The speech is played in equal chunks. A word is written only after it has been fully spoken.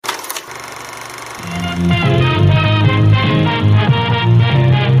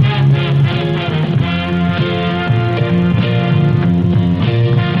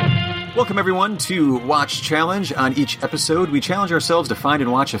Welcome, everyone, to Watch Challenge. On each episode, we challenge ourselves to find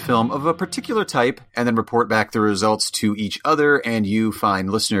and watch a film of a particular type and then report back the results to each other and you fine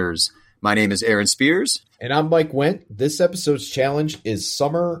listeners. My name is Aaron Spears. And I'm Mike Wendt. This episode's challenge is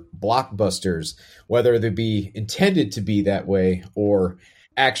Summer Blockbusters, whether they be intended to be that way or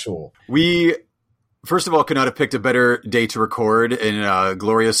actual. We, first of all, could not have picked a better day to record in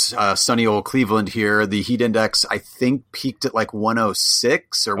glorious sunny old Cleveland here. The heat index, I think, peaked at like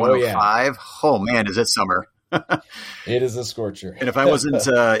 106 or 105. Oh, man, is it summer. It is a scorcher. And if I wasn't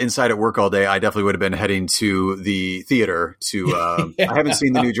inside at work all day, I definitely would have been heading to the theater to, I haven't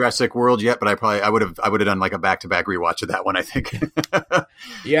seen the new Jurassic World yet, but I would have done like a back-to-back rewatch of that one, I think.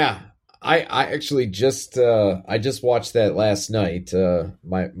 Yeah. I actually just watched that last night.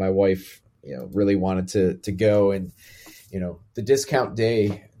 My wife, really wanted to go, and, the discount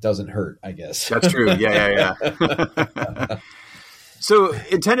day doesn't hurt, I guess. That's true. Yeah. So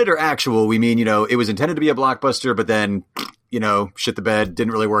intended or actual, we mean, it was intended to be a blockbuster, but then, shit the bed,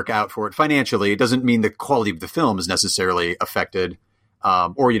 didn't really work out for it financially. It doesn't mean the quality of the film is necessarily affected,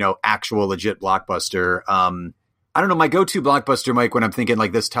 or, actual legit blockbuster. I don't know, my go-to blockbuster, Mike, when I'm thinking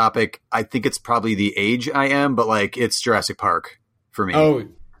like this topic, I think it's probably the age I am, but like it's Jurassic Park for me. Oh,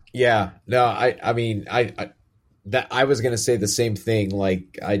 yeah. No, I mean, I was going to say the same thing.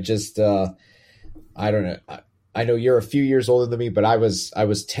 Like, I just, I don't know. I know you're a few years older than me, but I was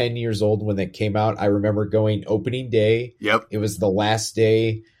 10 years old when it came out. I remember going opening day. Yep. It was the last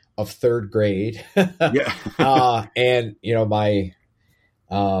day of third grade. Yeah. And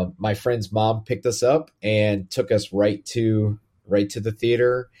my friend's mom picked us up and took us right to the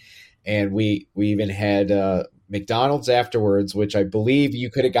theater. And we even had McDonald's afterwards, which I believe you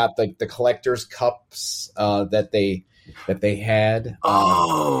could have got the collector's cups that they had.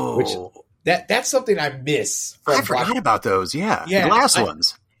 Which that's something I miss. I forgot about those. Yeah. The glass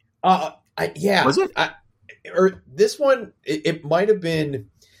ones. Yeah. Was it? Or this one, it might have been.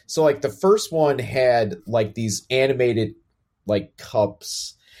 So like the first one had like these animated like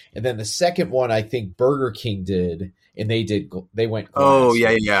cups. And then the second one, I think Burger King did, and they went glass. Oh,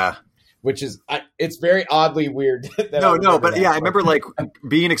 yeah. Which is, it's very oddly weird. I remember like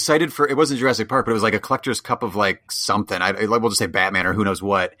being excited for, it wasn't Jurassic Park, but it was like a collector's cup of like something. We'll just say Batman or who knows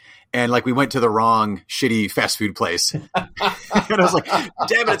what. And like we went to the wrong shitty fast food place. And I was like,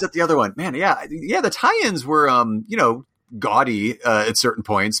 damn it, it's at the other one. Man, yeah. The tie-ins were, gaudy at certain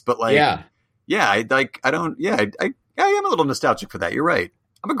points, but like, I am a little nostalgic for that. You're right.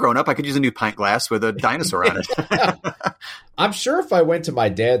 I'm a grown up. I could use a new pint glass with a dinosaur on it. I'm sure if I went to my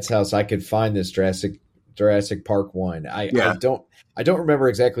dad's house, I could find this Jurassic Park one. I don't remember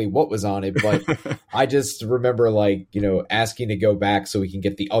exactly what was on it, but I just remember like, asking to go back so we can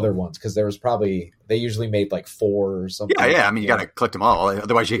get the other ones. Cause there was they usually made like 4 or something. Yeah. I mean, you got to collect them all.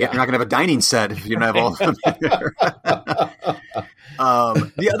 Otherwise you're not going to have a dining set if you don't have all of them.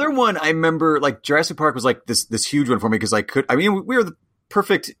 The other one I remember, like Jurassic Park was like this huge one for me. Cause we were the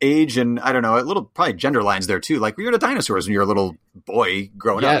perfect age, and I don't know, a little probably gender lines there too. Like we were into dinosaurs when you're a little boy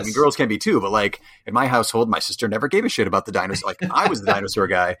growing up. I mean, girls can be too, but like in my household, my sister never gave a shit about the dinosaur. Like I was the dinosaur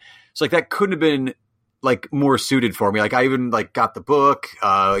guy. So like that couldn't have been like more suited for me. Like I even like got the book,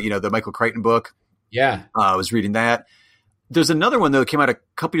 the Michael Crichton book. Yeah. I was reading that. There's another one though that came out a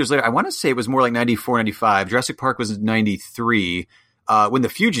couple years later. I want to say it was more like 94, 95. Jurassic Park was 93 when The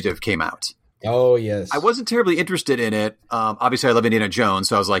Fugitive came out. Oh, yes. I wasn't terribly interested in it. Obviously, I love Indiana Jones,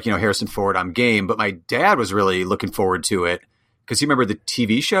 so I was like, Harrison Ford, I'm game. But my dad was really looking forward to it because he remembered the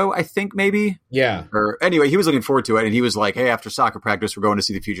TV show, I think, maybe. Yeah. Or anyway, he was looking forward to it, and he was like, hey, after soccer practice, we're going to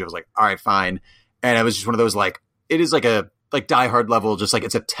see The Fugitive. I was like, all right, fine. And it was just one of those, like, it is like a Die Hard level, just like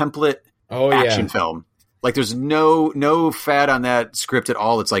it's a template action film. Like, there's no fat on that script at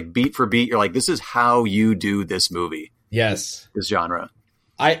all. It's like beat for beat. You're like, this is how you do this movie. Yes. This genre.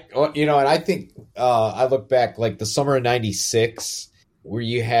 And I think I look back like the summer of '96 where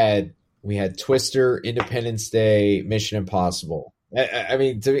we had Twister, Independence Day, Mission Impossible. I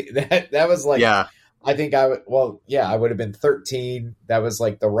mean, to me, that was like, I think I would have been 13. That was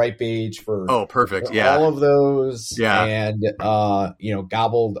like the ripe age for perfect, all of those, and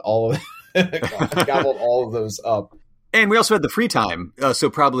gobbled all of those up. And we also had the free time, so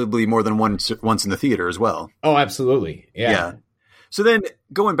probably more than once in the theater as well. Oh, absolutely, yeah. So then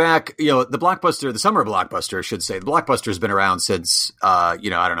going back, the summer blockbuster, I should say, the blockbuster has been around since, I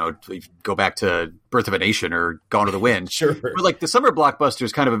don't know, go back to Birth of a Nation or Gone with the Wind. Sure. But like the summer blockbuster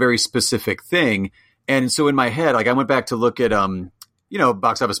is kind of a very specific thing. And so in my head, like I went back to look at,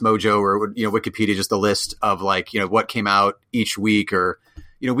 Box Office Mojo or, Wikipedia, just a list of like, what came out each week or,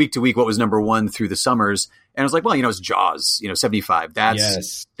 week to week, what was number one through the summers. And I was like, well, it's Jaws, 75.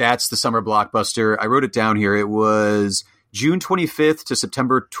 That's the summer blockbuster. I wrote it down here. It was June 25th to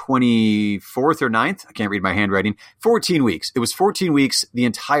September 24th or 9th. I can't read my handwriting. 14 weeks. It was 14 weeks, the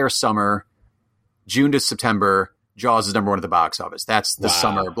entire summer, June to September. Jaws is number one at the box office. That's the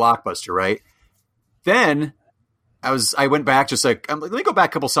summer blockbuster, right? Then I went back just like, let me go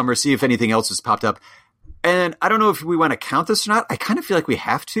back a couple summers, see if anything else has popped up. And I don't know if we want to count this or not. I kind of feel like we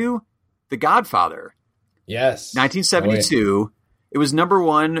have to. The Godfather. Yes. 1972. Oh, yeah. It was number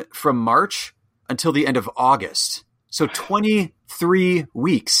one from March until the end of August. So 23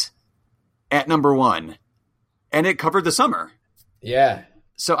 weeks at number one. And it covered the summer. Yeah.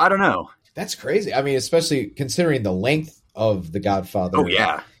 So I don't know. That's crazy. I mean, especially considering the length of The Godfather. Oh,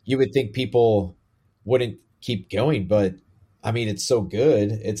 yeah. You would think people wouldn't keep going, but I mean, it's so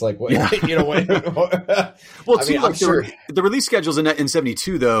good. It's like, what, well, I mean, like sure. The release schedules in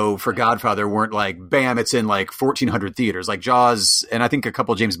 72, though, for Godfather weren't like, bam, it's in like 1,400 theaters. Like Jaws, and I think a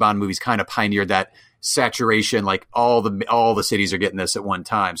couple of James Bond movies kind of pioneered that saturation. Like all the cities are getting this at one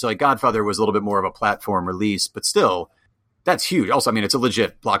time. So like Godfather was a little bit more of a platform release, but still, that's huge. Also, I mean, it's a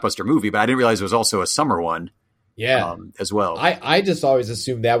legit blockbuster movie, but I didn't realize it was also a summer one. Yeah, as well. I just always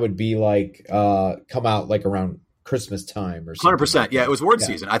assumed that would be like come out like around Christmas time or something. 100%. Like it was award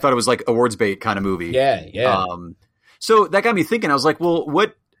season. I thought it was like awards bait kind of movie. Yeah. So that got me thinking. I was like, well,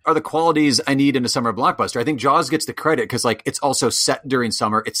 what are the qualities I need in a summer blockbuster? I think Jaws gets the credit because like it's also set during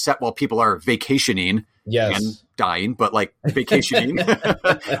summer. It's set while people are vacationing and dying, but like vacationing,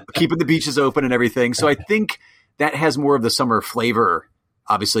 keeping the beaches open and everything. So I think that has more of the summer flavor,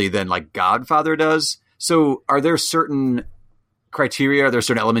 obviously, than like Godfather does. So are there certain criteria? Are there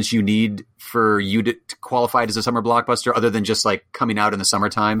certain elements you need for you to qualify as a summer blockbuster other than just like coming out in the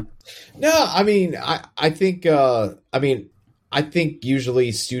summertime? No, I mean, I think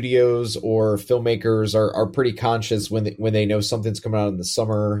usually studios or filmmakers are pretty conscious when they know something's coming out in the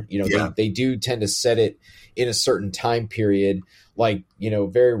summer. They do tend to set it in a certain time period. Like,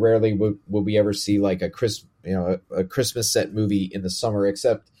 very rarely will we ever see like a Christmas set movie in the summer,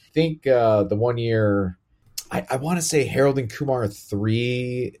 except I think the one year I want to say Harold and Kumar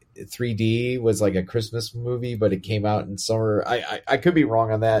 3D was like a Christmas movie, but it came out in summer. I could be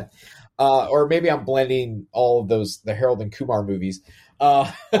wrong on that. Or maybe I'm blending all of the Harold and Kumar movies. All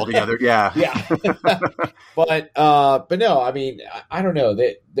together. Yeah. Yeah. But no, I mean, I don't know.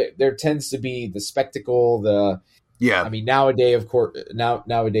 There tends to be the spectacle, I mean, nowadays, of course,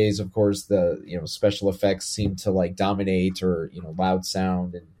 the special effects seem to like dominate, or loud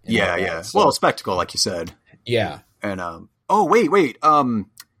sound and yeah. So, well, spectacle, like you said. Yeah. And wait.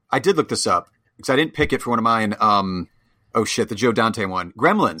 I did look this up because I didn't pick it for one of mine. The Joe Dante one,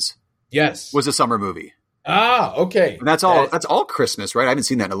 Gremlins. Yes, was a summer movie. Ah, okay. And that's all Christmas, right? I haven't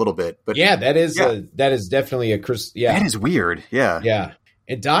seen that in a little bit, but yeah, that is definitely a Christmas. Yeah, that is weird. Yeah, yeah.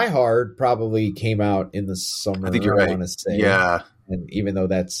 And Die Hard probably came out in the summer. I think you're right. I want to say, yeah. And even though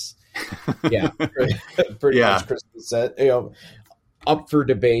that's pretty much Christmas set, up for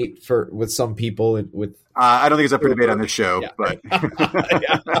debate with some people. I don't think it's up for debate on this show, but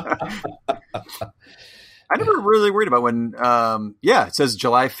I never really worried about when. It says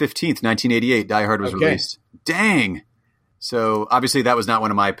July 15th, 1988. Die Hard was released. Dang. So obviously that was not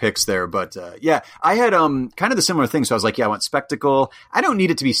one of my picks there, but I had kind of the similar thing. So I was like, I want spectacle. I don't need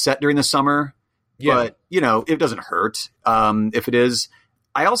it to be set during the summer, but it doesn't hurt if it is.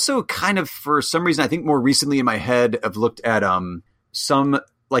 I also kind of, for some reason, I think more recently in my head, I've looked at some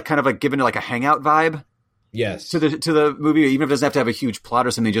like kind of like given like a hangout vibe. Yes. To the movie, even if it doesn't have to have a huge plot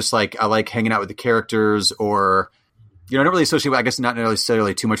or something, just like I like hanging out with the characters, or I don't really associate with, I guess, not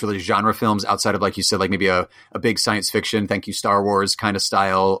necessarily too much with the genre films outside of, like you said, like maybe a big science fiction, thank you Star Wars kind of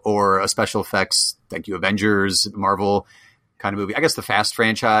style, or a special effects, thank you Avengers, Marvel kind of movie. I guess the Fast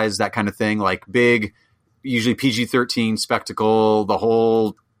franchise, that kind of thing, like big, usually PG-13 spectacle, the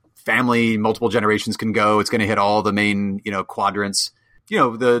whole family, multiple generations can go. It's going to hit all the main, quadrants,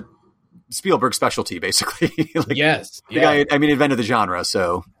 the Spielberg specialty, basically. Yes. The guy, invented the genre,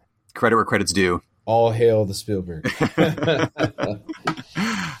 so credit where credit's due. All hail the Spielberg.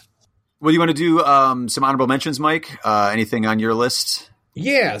 Well, you want to do some honorable mentions, Mike? Anything on your list?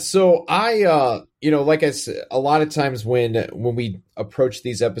 Yeah. So I, like I said, a lot of times when we approach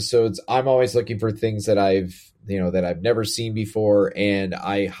these episodes, I'm always looking for things that I've never seen before, and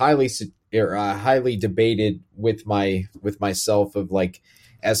I highly debated with myself of like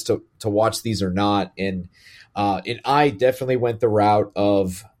as to watch these or not, and I definitely went the route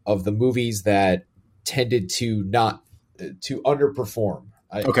of the movies that tended to underperform.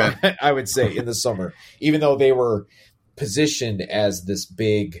 I would say in the summer, even though they were positioned as this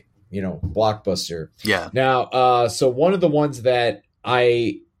big Blockbuster. Yeah. Now, so one of the ones that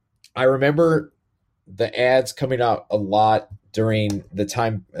I remember the ads coming out a lot during the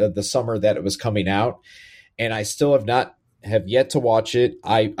time the summer that it was coming out, and I still have yet to watch it.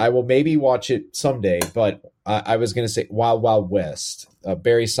 I will maybe watch it someday, but I was going to say Wild Wild West,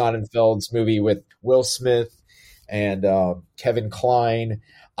 Barry Sonnenfeld's movie with Will Smith and Kevin Kline.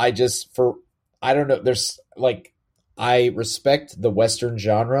 I don't know. There's like, I respect the Western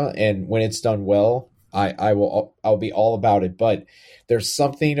genre, and when it's done well, I'll be all about it. But there's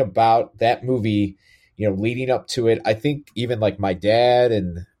something about that movie, leading up to it. I think even like my dad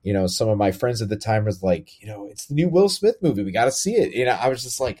and some of my friends at the time was like, it's the new Will Smith movie. We got to see it. I was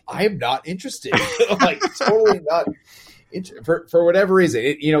just like, I am not interested. Like totally not. For whatever reason,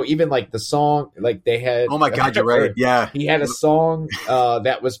 even like the song, like they had. Oh my God, you're right. Yeah, he had a song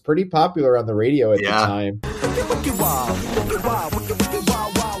that was pretty popular on the radio at the time.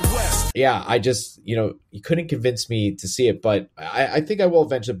 Yeah, I just you couldn't convince me to see it, but I think I will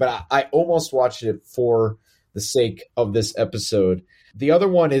eventually. But I almost watched it for the sake of this episode. The other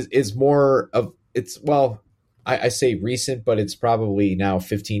one is more of I say recent, but it's probably now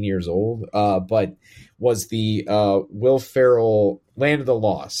 15 years old. But was the Will Ferrell Land of the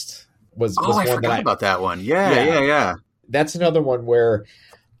Lost? Was I forgot about that one. Yeah. That's another one where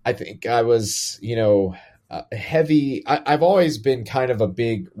I think I was heavy. I've always been kind of a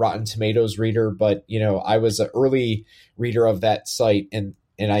big Rotten Tomatoes reader, but I was an early reader of that site, and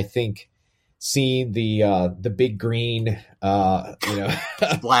I think seeing the big green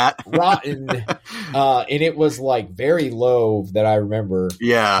flat rotten and it was like very low that I remember.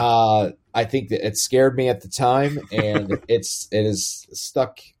 I think that it scared me at the time, and it is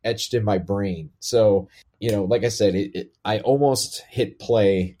stuck etched in my brain. So like I said, I almost hit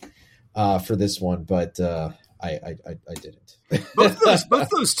play for this one, but I didn't. both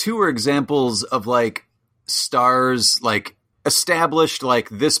those two are examples of like stars like established, like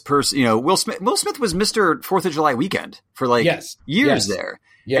this person, Will Smith was Mr. 4th of July weekend for like years there.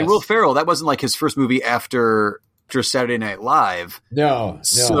 Yes. And Will Ferrell, that wasn't like his first movie after Saturday Night Live. No.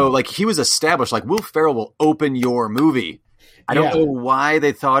 So like he was established, like Will Ferrell will open your movie. I don't know why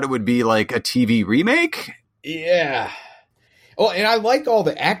they thought it would be like a TV remake. Yeah. Oh, and I like all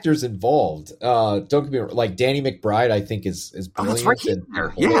the actors involved. Don't get me wrong, like Danny McBride, I think is brilliant. That's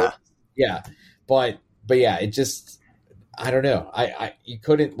right. Yeah. But yeah, it just, I don't know. You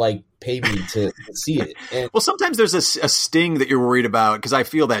couldn't like pay me to see it. And, well, sometimes there's a sting that you're worried about, because I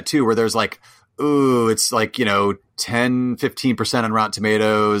feel that too, where there's like, ooh, it's like 10-15% on Rotten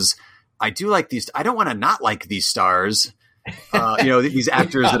Tomatoes. I do like these. I don't want to not like these stars. These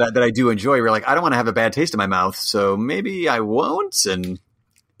actors that I do enjoy. We're like, I don't want to have a bad taste in my mouth, so maybe I won't. And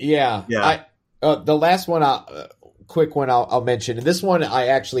the last one, quick one I'll mention, and this one I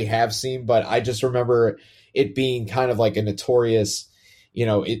actually have seen, but I just remember it being kind of like a notorious,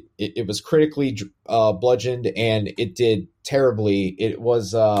 it was critically bludgeoned, and it did terribly. It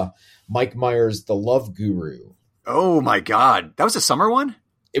was Mike Myers' The Love Guru. Oh my God, that was a summer one.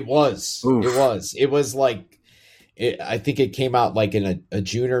 It was. Oof. It was like. I think it came out like in a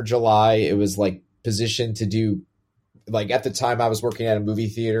June or July. It was like positioned to do, like at the time I was working at a movie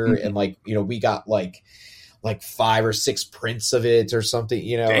theater, and like, we got like 5 or 6 prints of it or something,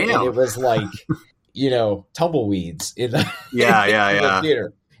 and it was like, tumbleweeds in the, in the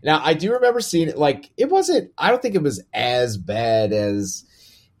theater. Now I do remember seeing it. Like I don't think it was as bad as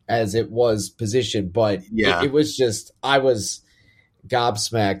it was positioned, but it was just, I was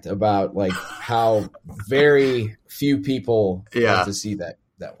gobsmacked about like how very few people went to see that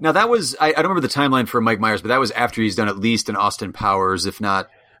one. Now that was, I don't remember the timeline for Mike Myers, but that was after he's done at least an Austin Powers, if not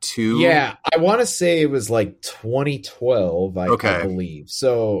 2. Yeah, I want to say it was like 2012, I believe.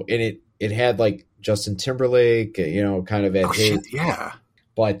 So, and it had like Justin Timberlake, kind of at his. Yeah.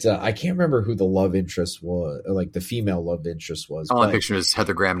 But I can't remember who the love interest was, like the female love interest was. All I'm picturing is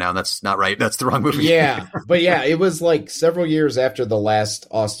Heather Graham now, and that's not right. That's the wrong movie. Yeah, but yeah, it was like several years after the last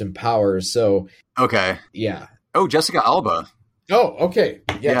Austin Powers. So yeah. Oh, Jessica Alba. Oh, okay.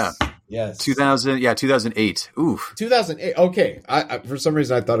 Yes. Yeah. Yes. 2008. Oof. 2008. Okay. I for some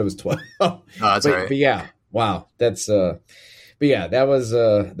reason I thought it was 12. That's all right. But yeah, wow. That's But yeah, that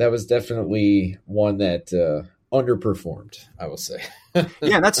was definitely one that underperformed, I will say.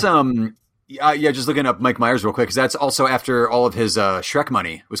 Yeah, that's just looking up Mike Myers real quick, because that's also after all of his Shrek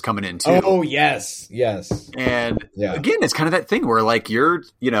money was coming in too. Oh yes. And again, it's kind of that thing where like you're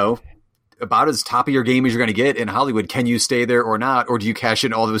about as top of your game as you're going to get in Hollywood. Can you stay there or not, or do you cash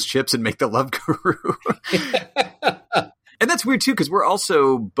in all those chips and make the Love Guru? And that's weird too, because we're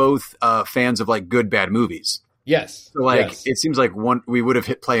also both fans of like good bad movies. Yes. So like, yes. it seems like we would have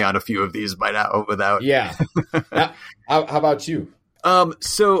hit play on a few of these by now without. Yeah. How about you?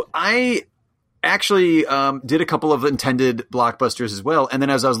 So I actually did a couple of intended blockbusters as well, and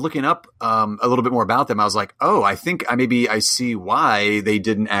then as I was looking up a little bit more about them, I was like, oh, I think I see why they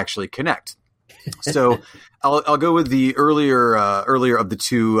didn't actually connect. So I'll go with the earlier of the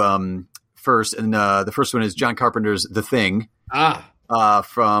two first, and the first one is John Carpenter's The Thing.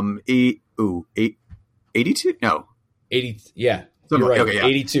 From 82? No. 80. Yeah. You're right. Okay, yeah.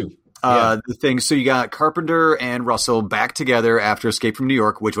 82. The Thing. So you got Carpenter and Russell back together after Escape from New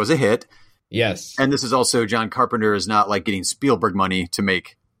York, which was a hit. Yes. And this is also John Carpenter is not like getting Spielberg money to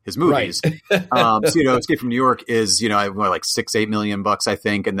make his movies. Right. So, Escape from New York is, like $6-8 million, I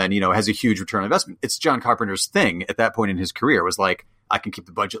think. And then, has a huge return on investment. It's John Carpenter's thing at that point in his career. It was like, I can keep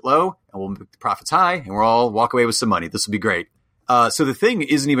the budget low and we'll make the profits high and we'll all walk away with some money. This will be great. So The Thing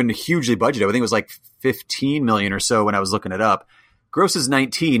isn't even hugely budgeted. I think it was like 15 million or so when I was looking it up. Gross is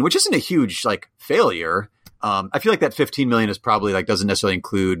 19, which isn't a huge failure. I feel like that 15 million is probably doesn't necessarily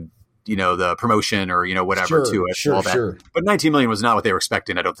include, the promotion or, whatever to it. Sure. But 19 million was not what they were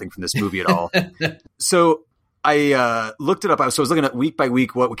expecting, I don't think, from this movie at all. So I looked it up. I was looking at week by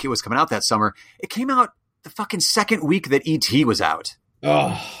week what was coming out that summer. It came out the fucking second week that E.T. was out.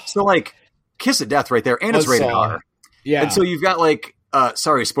 Oh. So kiss of death right there. And it's rated R. Yeah. And so you've got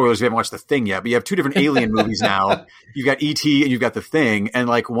sorry, spoilers, we haven't watched The Thing yet, but you have two different Alien movies now. You've got E.T. and you've got The Thing. And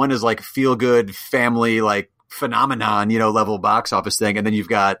one is feel good family, phenomenon, level box office thing. And then you've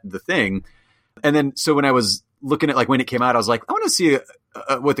got The Thing. And then, so when I was looking at when it came out, I was like, I want to see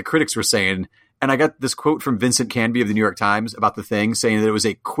what the critics were saying. And I got this quote from Vincent Canby of the New York Times about The Thing saying that it was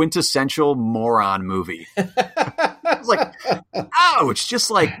a quintessential moron movie. I was like, ouch,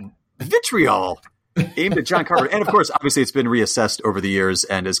 just vitriol aimed at John Carpenter. And of course, obviously it's been reassessed over the years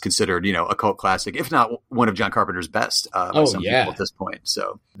and is considered, a cult classic, if not one of John Carpenter's best by some people at this point.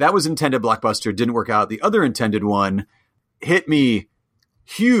 So that was intended blockbuster, didn't work out. The other intended one hit me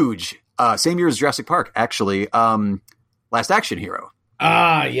huge. Same year as Jurassic Park, actually. Last Action Hero.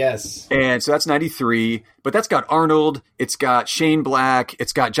 Yes. And so that's 93, but that's got Arnold. It's got Shane Black.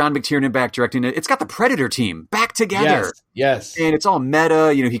 It's got John McTiernan back directing it. It's got the Predator team back together. Yes. And it's all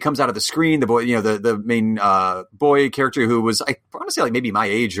meta. He comes out of the screen, the boy, the main boy character who was, I want to say maybe my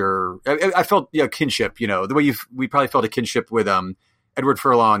age, or I felt kinship, the way we probably felt a kinship with Edward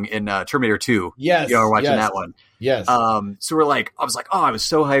Furlong in Terminator 2. Yes. We're watching that one. Yes. So I was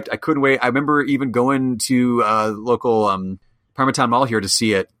so hyped. I couldn't wait. I remember even going to local Parmatown Mall here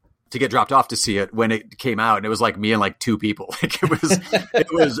to get dropped off to see it when it came out. And it was me and two people.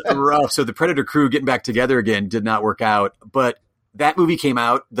 It was rough. So the Predator crew getting back together again did not work out. But that movie came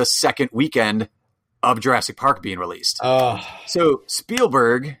out the second weekend of Jurassic Park being released. So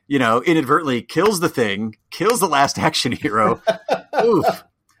Spielberg, inadvertently kills The Thing, kills The Last Action Hero. Oof.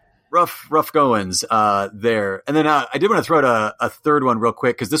 Rough goings there. And then I did want to throw out a third one real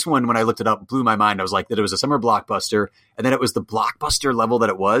quick, because this one, when I looked it up, blew my mind. I was like, that it was a summer blockbuster, and then it was the blockbuster level that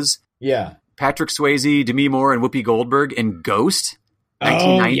it was. Yeah. Patrick Swayze, Demi Moore, and Whoopi Goldberg in Ghost.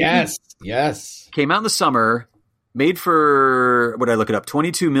 1990. Oh, yes. Came out in the summer, made for, what did I look it up,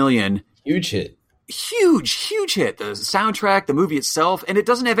 22 million. Huge hit. Huge hit. The soundtrack, the movie itself, and it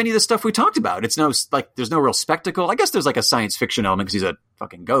doesn't have any of the stuff we talked about. It's there's no real spectacle. I guess there's a science fiction element because he's a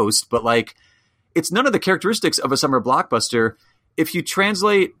fucking ghost, but it's none of the characteristics of a summer blockbuster. If you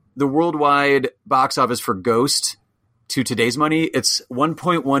translate the worldwide box office for Ghost to today's money, it's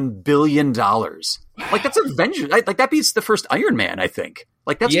 $1.1 billion. That's Avengers. That beats the first Iron Man, I think.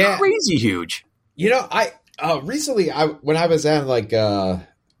 That's crazy huge. I recently, when I was at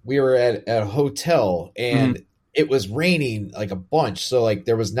we were at a hotel and it was raining a bunch. So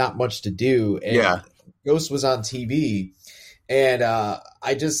there was not much to do. And Ghost was on TV. And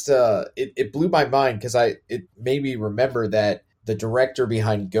I just, it blew my mind because it made me remember that the director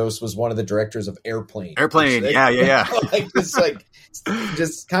behind Ghost was one of the directors of Airplane. Yeah.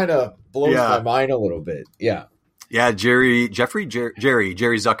 Just kind of blows my mind a little bit. Yeah. Yeah. Jerry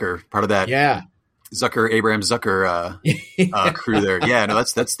Zucker, part of that. Yeah. Abraham Zucker crew there. Yeah, no,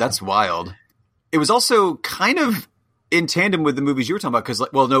 that's wild. It was also kind of in tandem with the movies you were talking about, because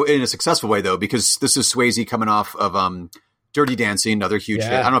no, in a successful way though, because this is Swayze coming off of Dirty Dancing, another huge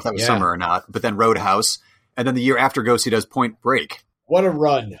hit. I don't know if that was summer or not, but then Roadhouse, and then the year after Ghost, he does Point Break. What a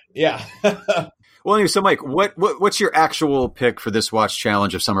run! Yeah. Well, anyway, so Mike, what's your actual pick for this watch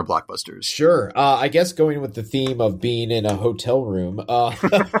challenge of summer blockbusters? Sure. I guess going with the theme of being in a hotel room,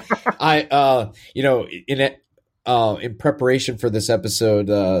 in preparation for this episode,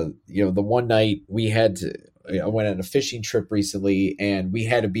 the one night I went on a fishing trip recently, and we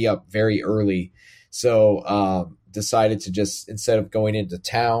had to be up very early So decided to just, instead of going into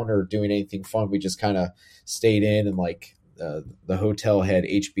town or doing anything fun, we just kind of stayed in, and like the hotel had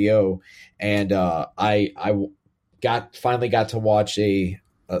HBO, and I finally got to watch a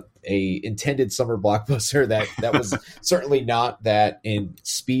intended summer blockbuster that was certainly not that, in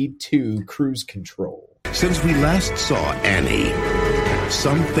Speed 2: Cruise Control. Since we last saw Annie,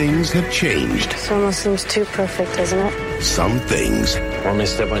 some things have changed. This almost seems too perfect, doesn't it? Some things Want me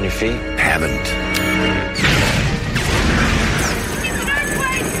to step on your feet? haven't.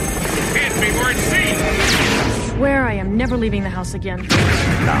 Can't be worth seeing. Swear I am never leaving the house again.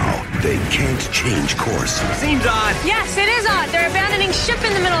 Now they can't change course. Seems odd. Yes, it is odd. They're abandoning ship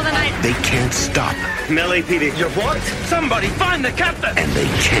in the middle of the night. They can't stop, Melly PD. You're what? Somebody find the captain. and they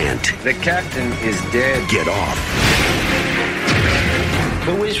can't The captain is dead. get off.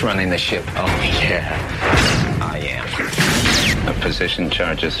 Who is running the ship? Oh, yeah. I am. A position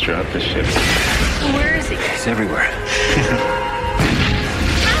charges throughout the ship. Where is he? He's everywhere.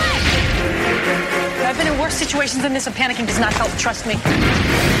 I've been in worse situations than this, and panicking does not help. Trust me.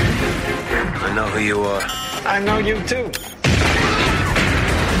 I know who you are. I know you too.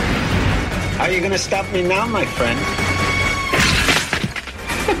 How are you going to stop me now, my friend?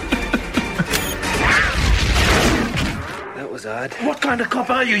 That was odd. What kind of cop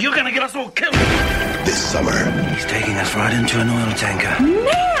are you? You're gonna get us all killed. This summer, He's taking us right into an oil tanker.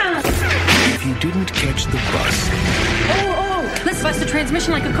 Man! if you didn't catch the bus, Oh, let's bust the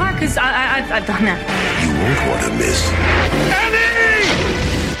transmission like a car, because I've done that. you won't want to miss Annie!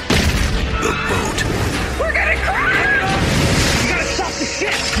 the boat. We're getting crushed! You gotta stop the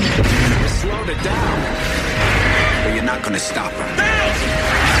ship! Slowed it down. But you're not going to stop her.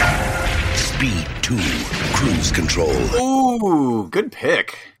 Speed 2: Cruise Control. Ooh, good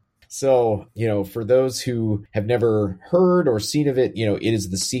pick. So, for those who have never heard or seen of it, it is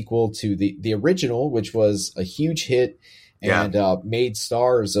the sequel to the original, which was a huge hit and made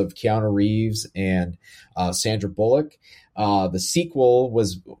stars of Keanu Reeves and Sandra Bullock. The sequel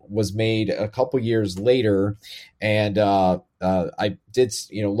was made a couple years later, and I did,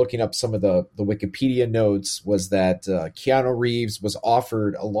 looking up some of the Wikipedia notes, was that Keanu Reeves was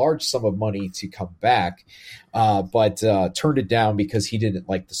offered a large sum of money to come back, but turned it down because he didn't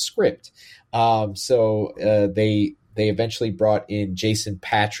like the script. So they eventually brought in Jason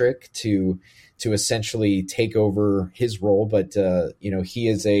Patric to essentially take over his role, but he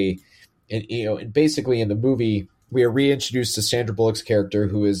is and basically in the movie we are reintroduced to Sandra Bullock's character,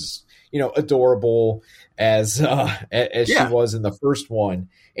 who is adorable as she was in the first one,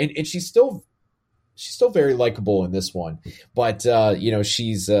 and she's still very likable in this one, but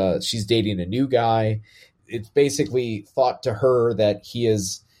she's dating a new guy. It's basically thought to her that he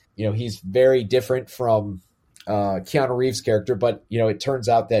is he's very different from Keanu Reeves' character, but it turns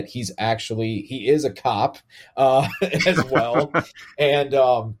out that he is a cop as well, and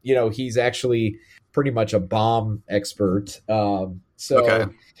he's actually pretty much a bomb expert.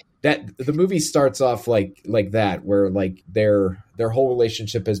 That the movie starts off like that, where like their whole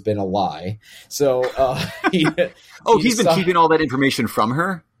relationship has been a lie. So he's been keeping all that information from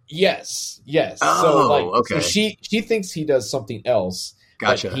her. Yes. Oh, so she thinks he does something else.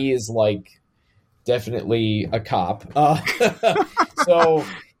 Gotcha. But he is like definitely a cop. So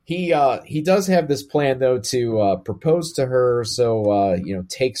he does have this plan though to propose to her. So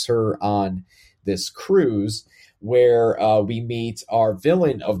takes her on this cruise where we meet our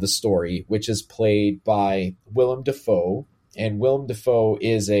villain of the story, which is played by Willem Dafoe. And Willem Dafoe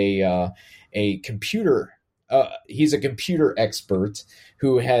is a computer. He's a computer expert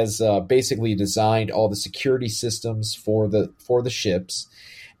who has basically designed all the security systems for the ships,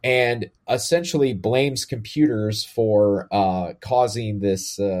 and essentially blames computers for causing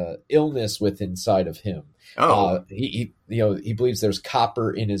this illness inside of him. Oh, he believes there's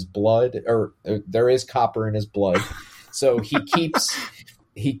copper in his blood, or there is copper in his blood. So he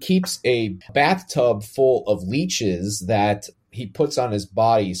keeps a bathtub full of leeches that he puts on his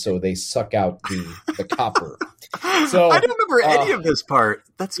body, so they suck out the copper. So I don't remember any of this part.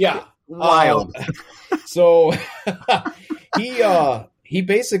 That's wild. So he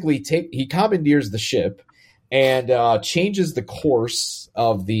basically he commandeers the ship and changes the course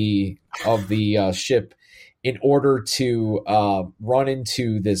of the ship in order to run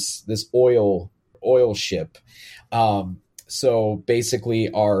into this oil ship. So basically,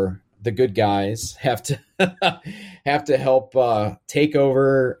 the good guys have to help take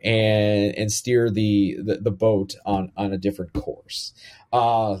over and steer the boat on a different course.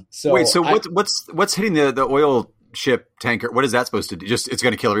 So what's hitting the oil ship tanker? What is that supposed to do? Just it's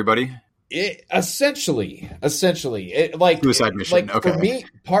going to kill everybody? Essentially, it, like suicide mission. Like, okay. For me,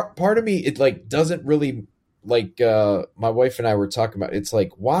 part of me, it like doesn't really like. My wife and I were talking about. It's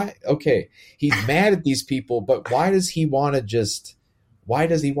like, why? Okay, he's mad at these people, but why does he want to Why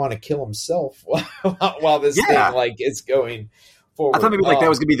does he want to kill himself while this thing like is going forward? I thought maybe like that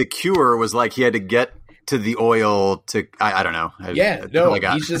was gonna be the cure. Was like he had to get to the oil to. I don't know.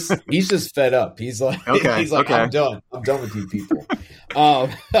 He's just fed up. He's like, okay. I'm done with you people.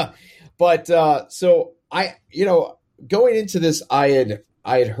 But so I, going into this, I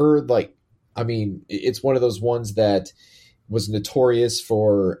had heard like, I mean, it's one of those ones that was notorious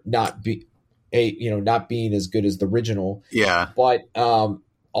for not being as good as the original. Yeah. But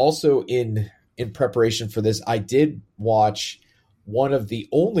also in preparation for this, I did watch one of the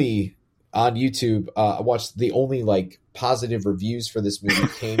only on YouTube. I watched the only like positive reviews for this movie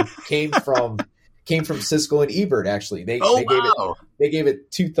came from Siskel and Ebert. Actually, they gave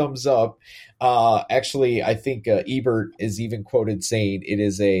it 2 thumbs up. Actually, I think Ebert is even quoted saying it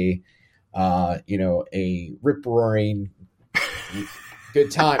is a rip roaring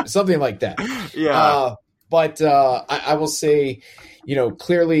good time, something like that. Yeah. But I will say,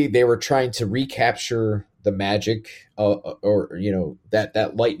 clearly they were trying to recapture the magic, or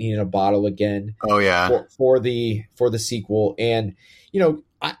that lightning in a bottle again. Oh yeah. For the sequel, and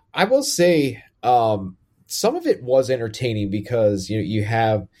I will say, some of it was entertaining because you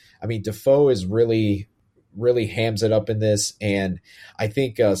have, I mean, Dafoe is really hams it up in this, and I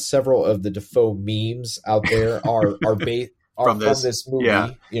think several of the Dafoe memes out there are based. From this movie,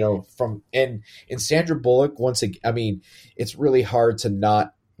 and Sandra Bullock. Once again, I mean, it's really hard to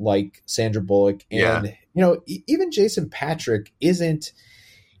not like Sandra Bullock, and even Jason Patrick isn't.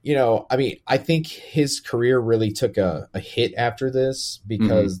 I mean, I think his career really took a hit after this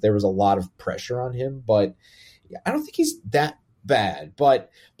because there was a lot of pressure on him. But I don't think he's that bad.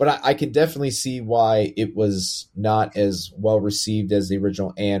 But I can definitely see why it was not as well received as the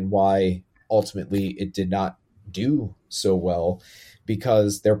original, and why ultimately it did not do so well,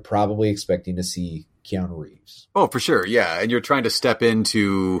 because they're probably expecting to see Keanu Reeves. Oh, for sure. Yeah. And you're trying to step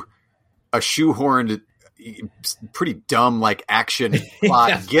into a shoehorned, pretty dumb, like action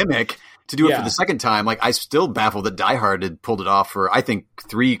plot gimmick to do it for the second time. Like, I still baffled that Die Hard had pulled it off for, I think,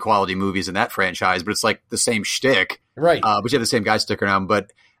 3 quality movies in that franchise, but it's like the same shtick. Right. But you have the same guy sticking around.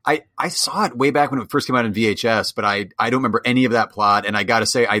 But I saw it way back when it first came out in VHS, but I don't remember any of that plot. And I got to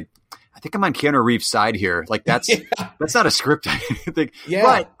say, I think I'm on Keanu Reeves' side here. Like, that's not a script, I think. Yeah.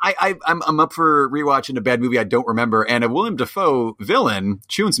 But I'm up for rewatching a bad movie I don't remember, and a Willem Dafoe villain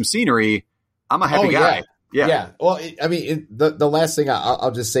chewing some scenery. I'm a happy guy. Yeah. Well, I mean, the last thing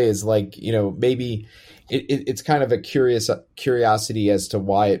I'll just say is, like, maybe it's kind of a curiosity as to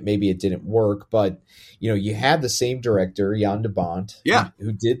why maybe it didn't work. But, you had the same director, Jan de Bont,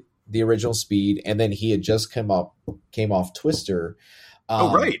 who did the original Speed, and then he had just came off Twister.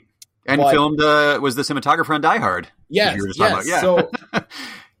 Right. And filmed, was the cinematographer on Die Hard. Yes. So,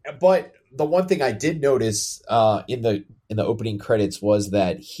 but the one thing I did notice in the opening credits was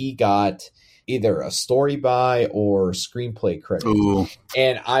that he got either a story by or screenplay credit. Ooh.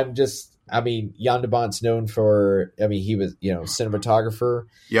 And Jan de Bont's known for, he was, cinematographer,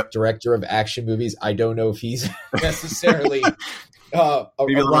 director of action movies. I don't know if he's necessarily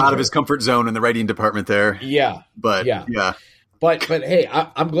maybe a lot of his comfort zone in the writing department there. Yeah. But yeah. But hey,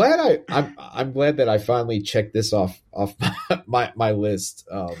 I'm glad that I finally checked this off my list.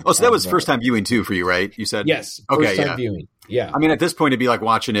 So that was first time viewing too for you, right? You said yes. First time viewing. Yeah. I mean, at this point, it'd be like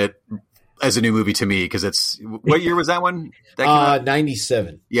watching it as a new movie to me, because it's, what year was that one? That came out?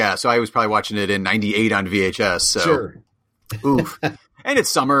 97. Yeah, so I was probably watching it in 98 on VHS. So. Sure. Oof. And it's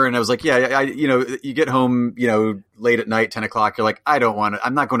summer, and I was like, you get home, late at night, 10 o'clock. You're like,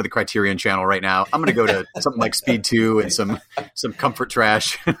 I'm not going to the Criterion Channel right now. I'm going to go to something like Speed 2 and some comfort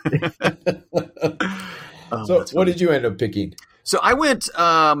trash. So what did you end up picking? So I went,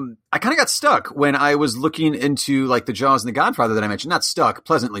 I kind of got stuck when I was looking into like the Jaws and the Godfather that I mentioned. Not stuck,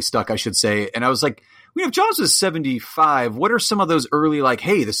 pleasantly stuck, I should say. And I was like, if Jaws was 75, what are some of those early, like,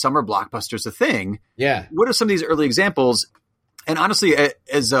 hey, the summer blockbusters a thing? Yeah. What are some of these early examples? And honestly,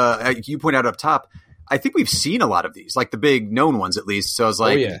 as you point out up top, I think we've seen a lot of these, like the big known ones at least. So I was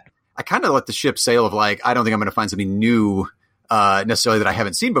like, I kind of let the ship sail of like, I don't think I'm going to find something new necessarily that I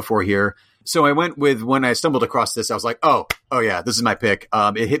haven't seen before here. So I went with, when I stumbled across this, I was like, oh yeah, this is my pick.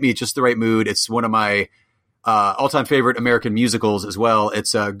 It hit me just the right mood. It's one of my all-time favorite American musicals as well.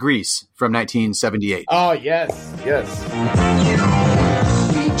 It's Grease from 1978. Oh, yes.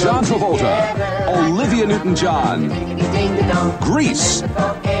 John Travolta, Olivia Newton-John, Grease,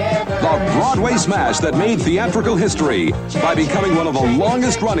 the The Broadway smash that made theatrical history by becoming one of the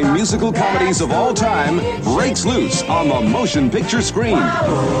longest-running musical comedies of all time breaks loose on the motion picture screen.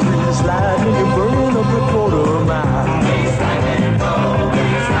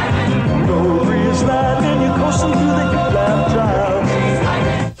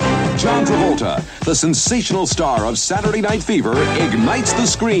 John Travolta, the sensational star of Saturday Night Fever, ignites the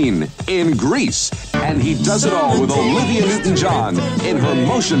screen in Grease. And he does it all with Olivia Newton-John in her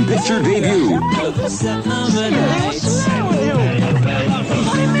motion picture debut.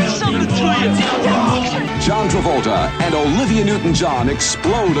 John Travolta and Olivia Newton-John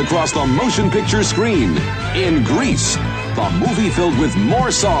explode across the motion picture screen in Grease. The movie filled with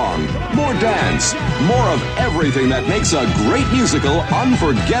more song, more dance, more of everything that makes a great musical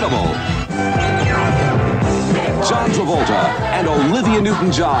unforgettable. John Travolta and Olivia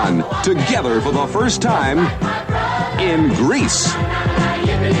Newton-John together for the first time in Grease.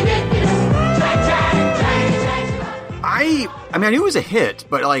 I mean, I knew it was a hit,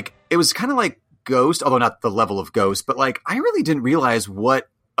 but like it was kind of like Ghost, although not the level of Ghost, but like I really didn't realize what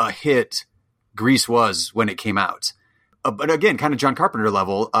a hit Grease was when it came out. But again, kind of John Carpenter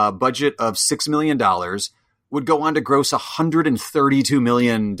level, budget of $6 million, would go on to gross $132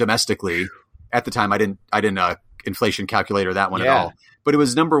 million domestically. At the time, I didn't inflation calculator that one at all. But it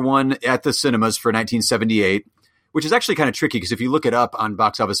was number one at the cinemas for 1978, which is actually kind of tricky because if you look it up on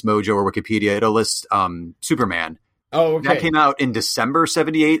Box Office Mojo or Wikipedia, it'll list Superman. Oh, okay. That came out in December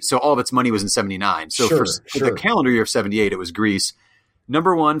 78, so all of its money was in 79. So for the calendar year of 78, it was Grease.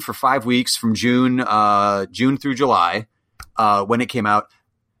 Number one for 5 weeks from June through July when it came out.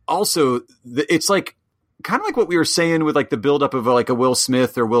 Also, it's like kind of like what we were saying with like the buildup of like a Will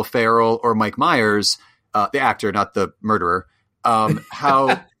Smith or Will Ferrell or Mike Myers, the actor, not the murderer.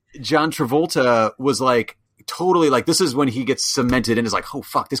 How John Travolta was like totally like this is when he gets cemented in as like, oh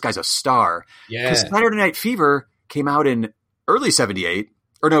fuck, this guy's a star. Yeah. Because Saturday Night Fever came out in early 78,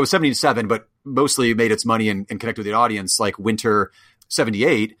 or no, it was 77, but mostly made its money and connected with the audience like winter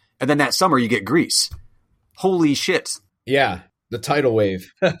 78. And then that summer you get Grease. Holy shit. Yeah. The tidal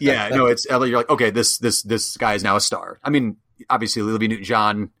wave. Yeah. No, you're like, okay, this guy is now a star. I mean, obviously Olivia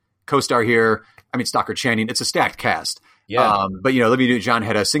Newton-John co-star here. I mean, Stockard Channing, it's a stacked cast. Yeah. But Olivia Newton-John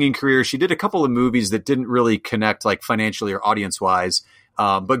had a singing career. She did a couple of movies that didn't really connect like financially or audience wise.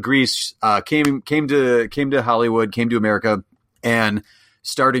 But Grease came to Hollywood, came to America, and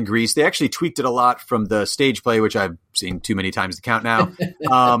starred in Grease. They actually tweaked it a lot from the stage play, which I've seen too many times to count now,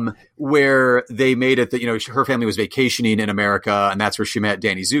 where they made it that her family was vacationing in America, and that's where she met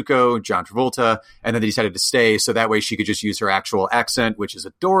Danny Zuko, John Travolta, and then they decided to stay so that way she could just use her actual accent, which is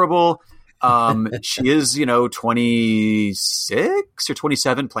adorable. She is 26 or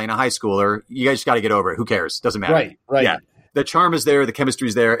 27, playing a high schooler. You guys got to get over it. Who cares? Doesn't matter. Right. Yeah. The charm is there. The chemistry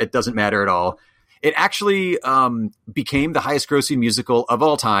is there. It doesn't matter at all. It actually became the highest grossing musical of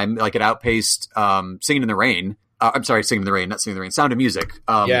all time. Like it outpaced Singing in the Rain. I'm sorry, Singing in the Rain, not Singing in the Rain. Sound of Music.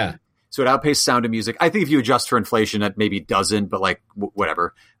 So it outpaced Sound of Music. I think if you adjust for inflation, that maybe doesn't, but like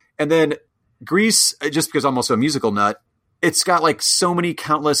whatever. And then Grease, just because I'm also a musical nut, it's got like so many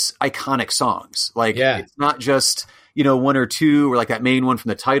countless iconic songs. Like it's not just one or two or like that main one from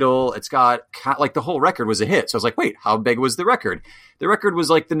the title. It's got like the whole record was a hit. So I was like, wait, how big was the record? The record was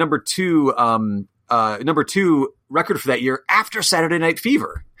like the number two record for that year after Saturday Night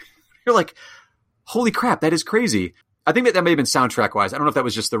Fever. You're like, holy crap, that is crazy. I think that may have been soundtrack wise. I don't know if that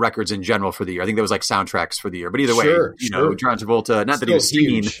was just the records in general for the year. I think that was like soundtracks for the year. But either way, John Travolta, not that he was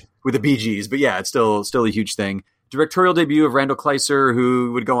singing with the Bee Gees, but yeah, it's still a huge thing. Directorial debut of Randall Kleiser,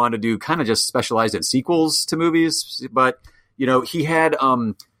 who would go on to do kind of just specialized in sequels to movies. But, he had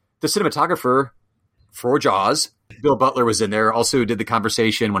the cinematographer for Jaws. Bill Butler was in there, also did The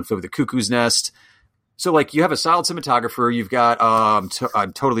Conversation, One Flew Over the Cuckoo's Nest. So, like, you have a solid cinematographer. You've got,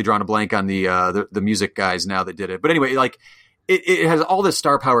 I'm totally drawing a blank on the music guys now that did it. But anyway, like, it has all this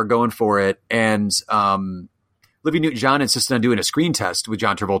star power going for it. And Olivia Newton-John insisted on doing a screen test with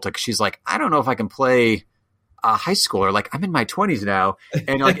John Travolta because she's like, I don't know if I can play a high schooler. Like, I'm in my 20s now.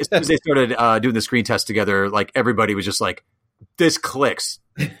 And like as soon as they started doing the screen test together, like everybody was just like, this clicks.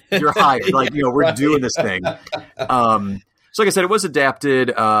 You're hired. Like, we're doing this thing. So like I said, it was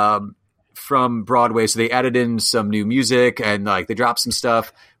adapted from Broadway. So they added in some new music and like they dropped some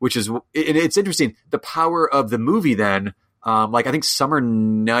stuff, which is, it's interesting. The power of the movie then, like I think Summer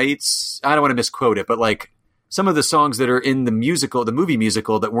Nights, I don't want to misquote it, but like some of the songs that are in the movie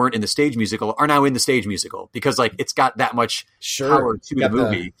musical that weren't in the stage musical are now in the stage musical because like it's got that much power to the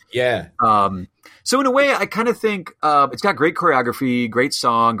movie. So in a way, I kind of think it's got great choreography, great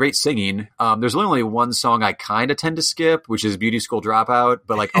song, great singing. There's only one song I kind of tend to skip, which is Beauty School Dropout,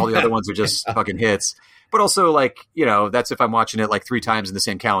 but like all the other ones are just fucking hits. But also like, that's if I'm watching it like 3 times in the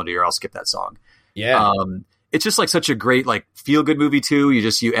same calendar year, I'll skip that song. Yeah. It's just like such a great like feel good movie too.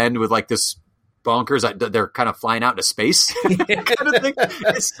 You end with like this bonkers. They're kind of flying out into space kind of thing.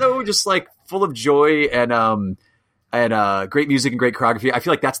 It's so just like full of joy and great music and great choreography. I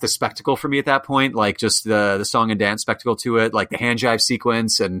feel like that's the spectacle for me at that point. Like just the song and dance spectacle to it, like the hand jive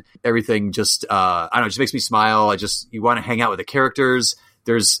sequence and everything. Just I don't know, it just makes me smile. You want to hang out with the characters.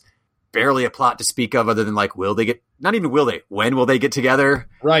 There's barely a plot to speak of other than like, when will they get together?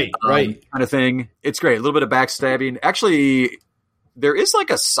 Right. Kind of thing. It's great. A little bit of backstabbing. Actually, there is like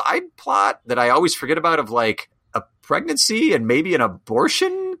a side plot that I always forget about of like a pregnancy and maybe an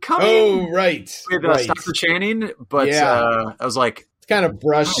abortion coming. Oh, right. With Stockford Channing. But I was like, it's kind of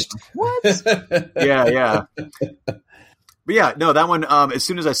brushed. What? Yeah. But yeah, no, that one, as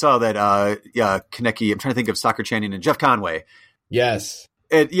soon as I saw that, Konecki, I'm trying to think of Stockford Channing and Jeff Conway. Yes.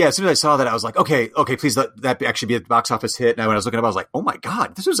 And as soon as I saw that, I was like, okay, please let that actually be a box office hit. And when I was looking up, I was like, oh my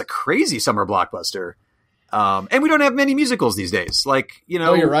God, this was a crazy summer blockbuster. And we don't have many musicals these days. Like,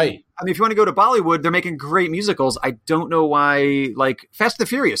 Oh, you're right. I mean, if you want to go to Bollywood, they're making great musicals. I don't know why, like, Fast and the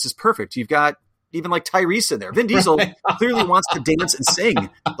Furious is perfect. You've got even like Tyrese in there. Vin Diesel clearly wants to dance and sing.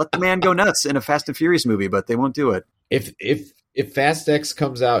 Let the man go nuts in a Fast and Furious movie, but they won't do it. If Fast X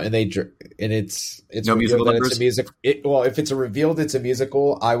comes out and it's no musical numbers? It's a music, if it's revealed it's a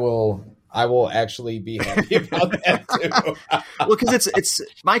musical, I will actually be happy about that too. Well, because it's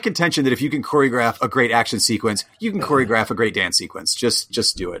my contention that if you can choreograph a great action sequence, you can choreograph a great dance sequence.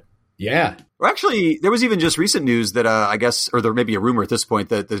 Just do it. Yeah. Or actually, there was even just recent news that I guess, or there may be a rumor at this point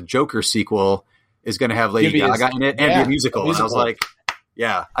that the Joker sequel is going to have Lady Gaga in it and be a musical. And I was like,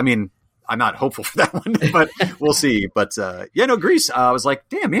 yeah, I mean, I'm not hopeful for that one, but we'll see. But Grease, I was like,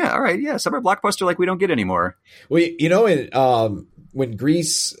 damn, yeah, all right, yeah, summer blockbuster like we don't get anymore. Well, when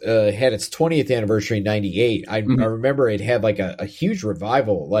Grease had its 20th anniversary in '98, I remember it had like a huge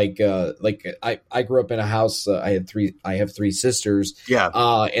revival. Like I grew up in a house. I have 3 sisters. Yeah,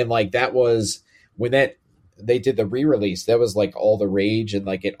 and like that was when they did the re-release. That was like all the rage, and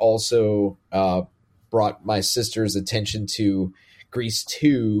like it also brought my sister's attention to Grease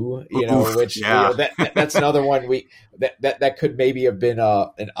 2, that's another one that could maybe have been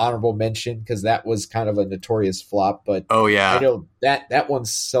an honorable mention because that was kind of a notorious flop. But I know that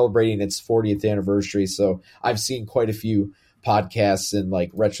one's celebrating its 40th anniversary, so I've seen quite a few podcasts and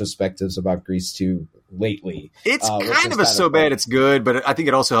like retrospectives about Grease 2 lately. It's kind of a so bad it's good, but I think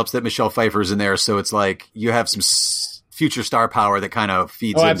it also helps that Michelle Pfeiffer's in there, so it's like you have some future star power that kind of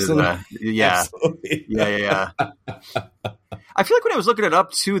feeds into Absolutely. Yeah. I feel like when I was looking it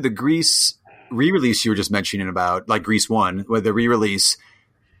up too, the Grease re-release you were just mentioning about, like Grease 1, where the re-release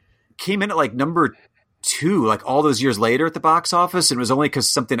came in at like number 2, like all those years later at the box office, and it was only because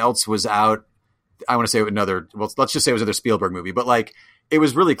something else was out. I want to say let's just say it was another Spielberg movie, but like it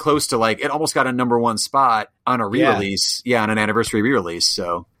was really close to like, it almost got a number 1 spot on a re-release. Yeah, on an anniversary re-release.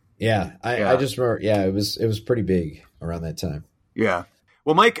 So I just remember, it was pretty big around that time. Yeah.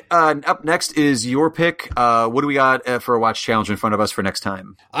 Well, Mike, up next is your pick. What do we got for a watch challenge in front of us for next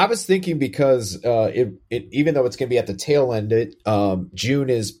time? I was thinking because even though it's going to be at the tail end, June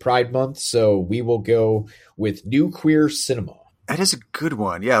is Pride Month, so we will go with New Queer Cinema. That is a good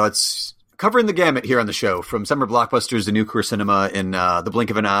one. Yeah, let's covering the gamut here on the show, from summer blockbusters to New Queer Cinema in the blink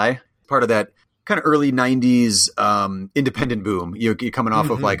of an eye. Part of that kind of early 90s independent boom. You're coming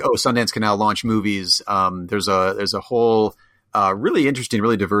off of like, Sundance can now launch movies. There's a whole really interesting,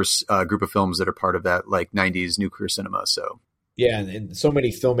 really diverse group of films that are part of that like 90s New Queer Cinema. So yeah, and so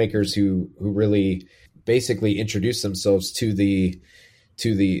many filmmakers who really basically introduced themselves to the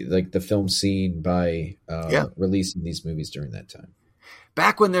like the film scene by releasing these movies during that time.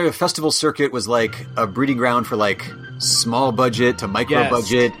 Back when the festival circuit was like a breeding ground for like small budget to micro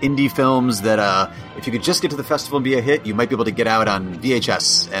budget indie films that if you could just get to the festival and be a hit, you might be able to get out on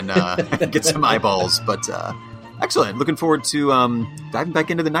VHS and get some eyeballs. But excellent. Looking forward to diving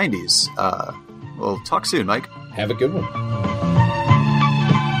back into the 90s. We'll talk soon, Mike. Have a good one.